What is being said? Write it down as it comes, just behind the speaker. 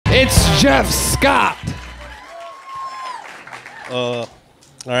It's Jeff Scott. All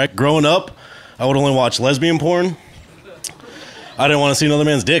right, growing up, I would only watch lesbian porn. I didn't want to see another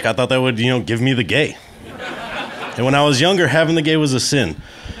man's dick. I thought that would, give me the gay. And when I was younger, having the gay was a sin.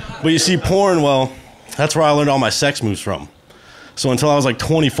 But you see, porn, well, that's where I learned all my sex moves from. So until I was like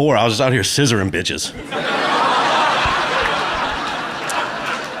 24, I was just out here scissoring bitches.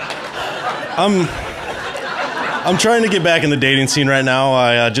 I'm trying to get back in the dating scene right now.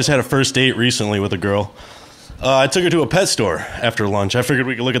 I just had a first date recently with a girl. I took her to a pet store after lunch. I figured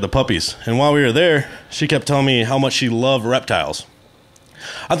we could look at the puppies. And while we were there, she kept telling me how much she loved reptiles.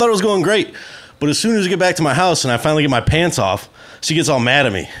 I thought it was going great. But as soon as we get back to my house and I finally get my pants off, she gets all mad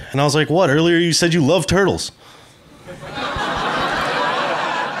at me. And I was like, what? Earlier you said you love turtles.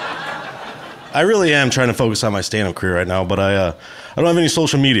 I really am trying to focus on my stand-up career right now, but I don't have any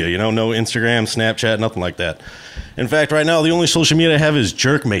social media, no Instagram, Snapchat, nothing like that. In fact, right now, the only social media I have is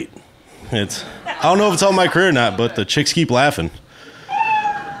Jerkmate. I don't know if it's helped my career or not, but the chicks keep laughing.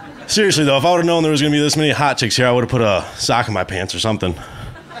 Seriously, though, if I would have known there was going to be this many hot chicks here, I would have put a sock in my pants or something.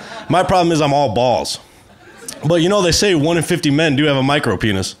 My problem is I'm all balls. But they say 1 in 50 men do have a micro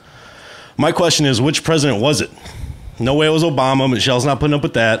penis. My question is, which president was it? No way it was Obama. Michelle's not putting up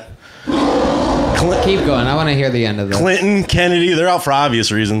with that. Keep going. I want to hear the end of this. Clinton, Kennedy, they're out for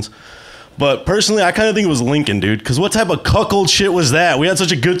obvious reasons. But personally, I kind of think it was Lincoln, dude. Because what type of cuckold shit was that? We had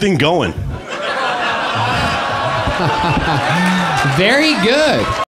such a good thing going. Very good.